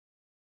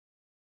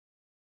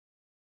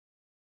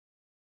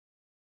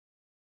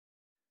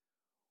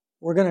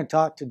We're going to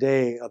talk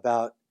today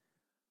about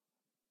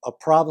a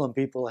problem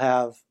people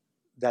have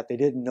that they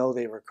didn't know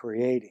they were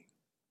creating.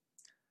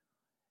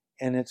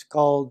 And it's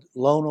called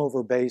loan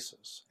over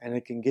basis, and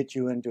it can get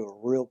you into a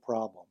real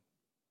problem.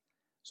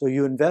 So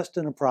you invest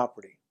in a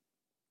property,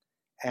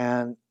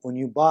 and when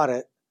you bought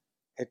it,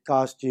 it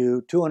cost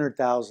you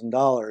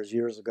 $200,000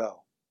 years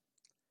ago.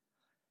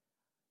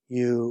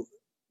 You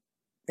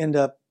end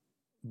up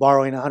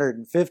borrowing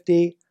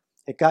 150,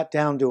 it got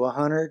down to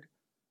 100,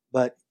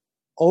 but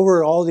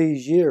over all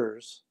these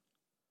years,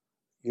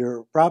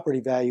 your property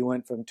value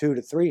went from 2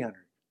 to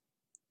 300.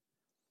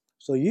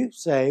 So you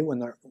say when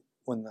the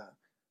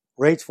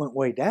rates went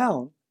way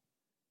down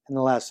in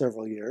the last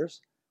several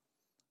years,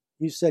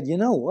 you said, you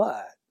know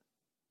what?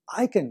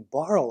 I can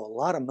borrow a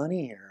lot of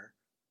money here,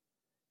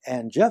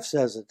 and Jeff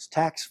says it's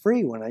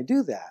tax-free when I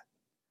do that.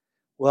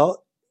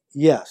 Well,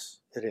 yes,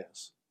 it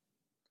is.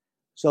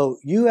 So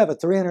you have a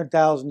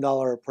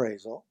 $300,000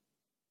 appraisal,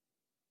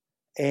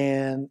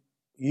 and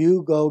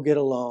you go get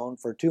a loan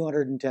for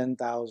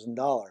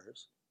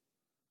 $210,000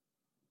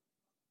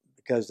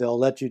 because they'll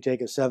let you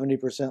take a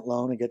 70%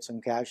 loan and get some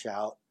cash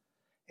out.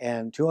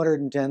 And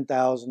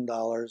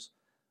 $210,000,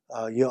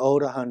 you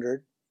owed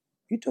 $100,000.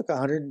 You took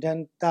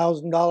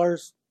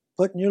 $110,000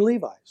 put in your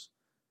Levi's.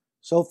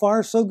 So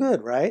far, so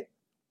good, right?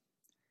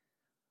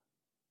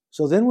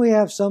 So then we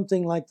have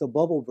something like the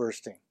bubble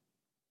bursting.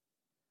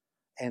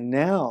 And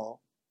now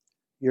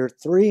your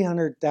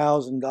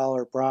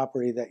 $300,000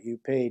 property that you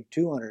paid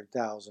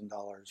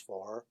 $200,000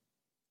 for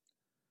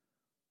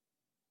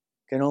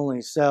can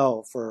only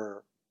sell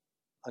for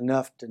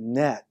enough to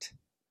net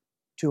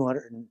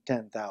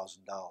 $210,000.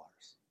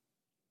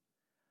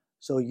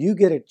 So you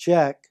get a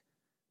check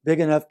big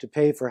enough to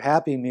pay for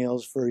Happy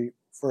Meals for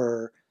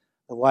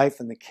the wife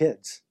and the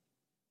kids.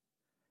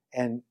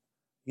 And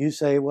you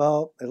say,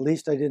 well, at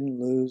least I didn't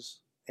lose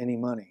any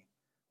money.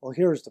 Well,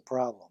 here's the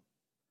problem.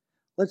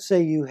 Let's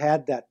say you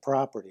had that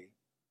property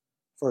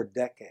for a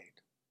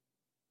decade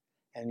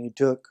and you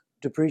took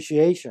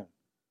depreciation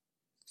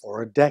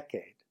for a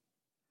decade.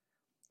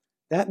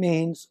 That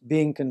means,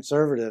 being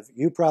conservative,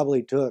 you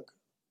probably took,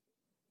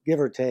 give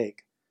or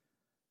take,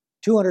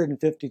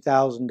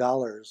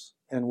 $250,000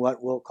 in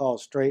what we'll call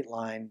straight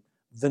line,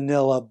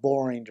 vanilla,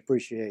 boring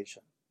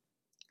depreciation.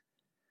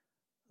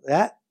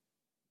 That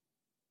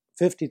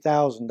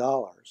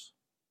 $50,000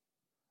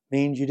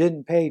 means you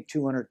didn't pay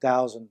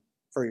 $200,000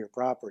 for your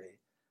property.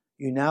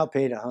 You now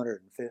paid $150,000.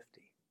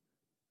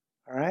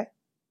 All right?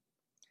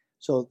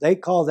 So they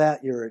call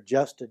that your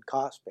adjusted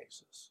cost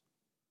basis.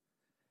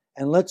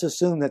 And let's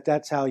assume that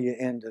that's how you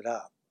ended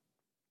up.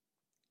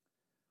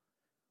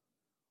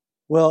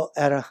 Well,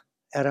 at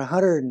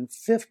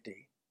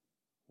 150,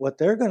 what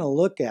they're going to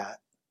look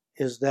at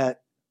is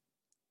that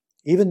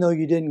even though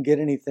you didn't get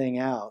anything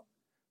out,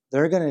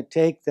 they're going to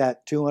take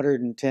that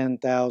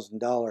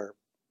 $210,000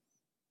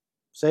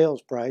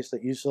 sales price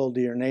that you sold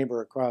to your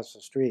neighbor across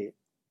the street,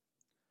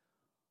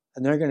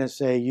 and they're going to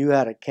say you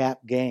had a cap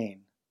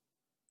gain,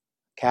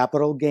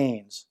 capital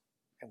gains,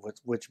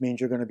 which means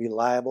you're going to be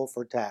liable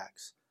for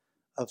tax,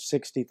 of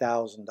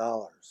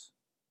 $60,000.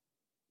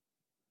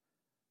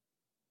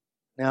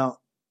 Now,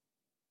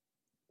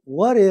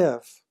 what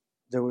if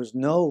there was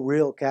no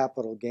real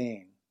capital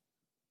gain?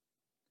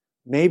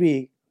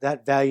 Maybe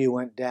that value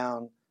went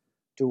down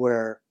to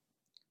where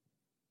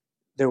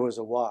there was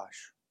a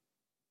wash.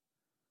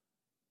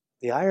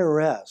 The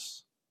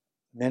IRS,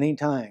 many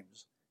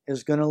times,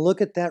 is going to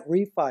look at that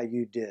refi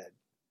you did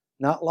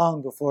not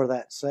long before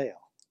that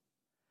sale.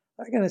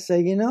 They're going to say,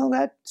 you know,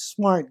 that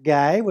smart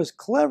guy was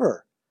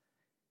clever.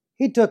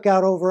 He took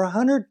out over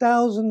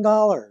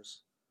 $100,000.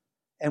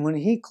 And when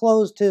he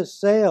closed his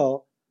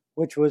sale,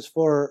 which was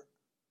for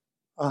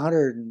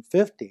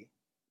 $150,000,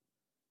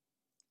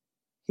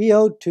 he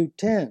owed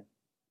 $210,000.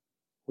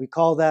 We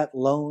call that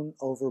loan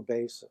over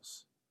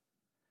basis.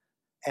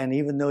 And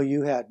even though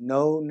you had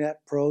no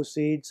net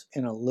proceeds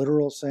in a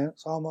literal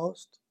sense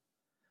almost,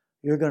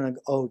 you're going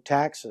to owe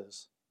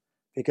taxes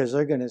because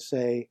they're going to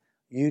say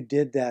you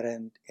did that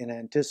in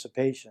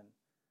anticipation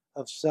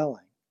of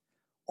selling.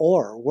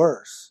 Or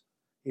worse,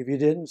 if you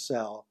didn't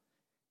sell,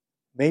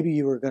 maybe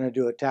you were going to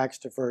do a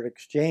tax-deferred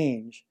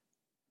exchange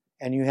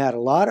and you had a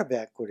lot of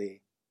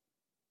equity,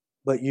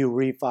 but you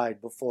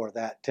refied before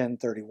that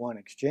 1031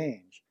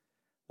 exchange.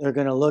 They're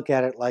going to look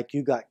at it like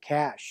you got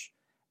cash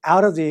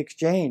out of the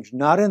exchange,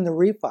 not in the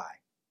refi.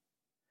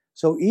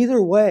 So either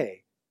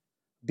way,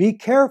 be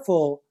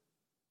careful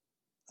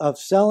of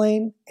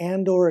selling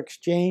and or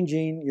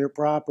exchanging your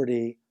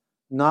property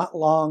not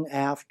long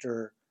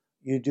after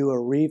you do a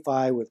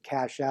refi with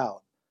cash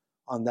out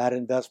on that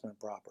investment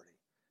property.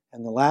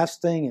 And the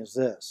last thing is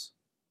this.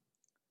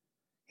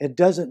 It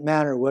doesn't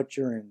matter what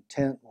your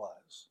intent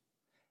was.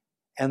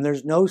 And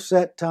there's no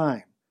set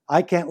time.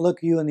 I can't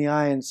look you in the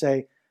eye and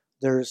say,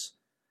 as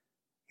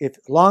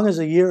long as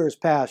a year has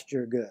passed,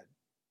 you're good.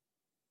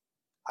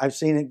 I've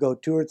seen it go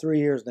 2 or 3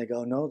 years and they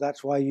go, no,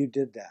 that's why you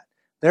did that.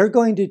 They're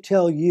going to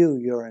tell you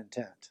your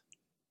intent.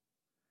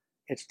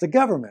 It's the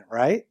government,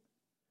 right?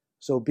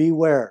 So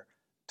beware.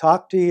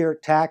 Talk to your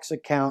tax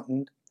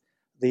accountant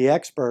the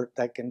expert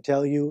that can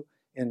tell you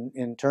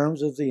in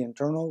terms of the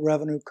Internal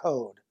Revenue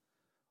Code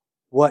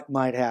what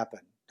might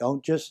happen.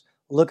 Don't just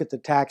look at the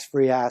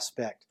tax-free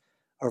aspect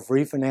of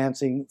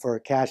refinancing for a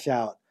cash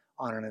out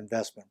on an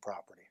investment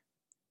property.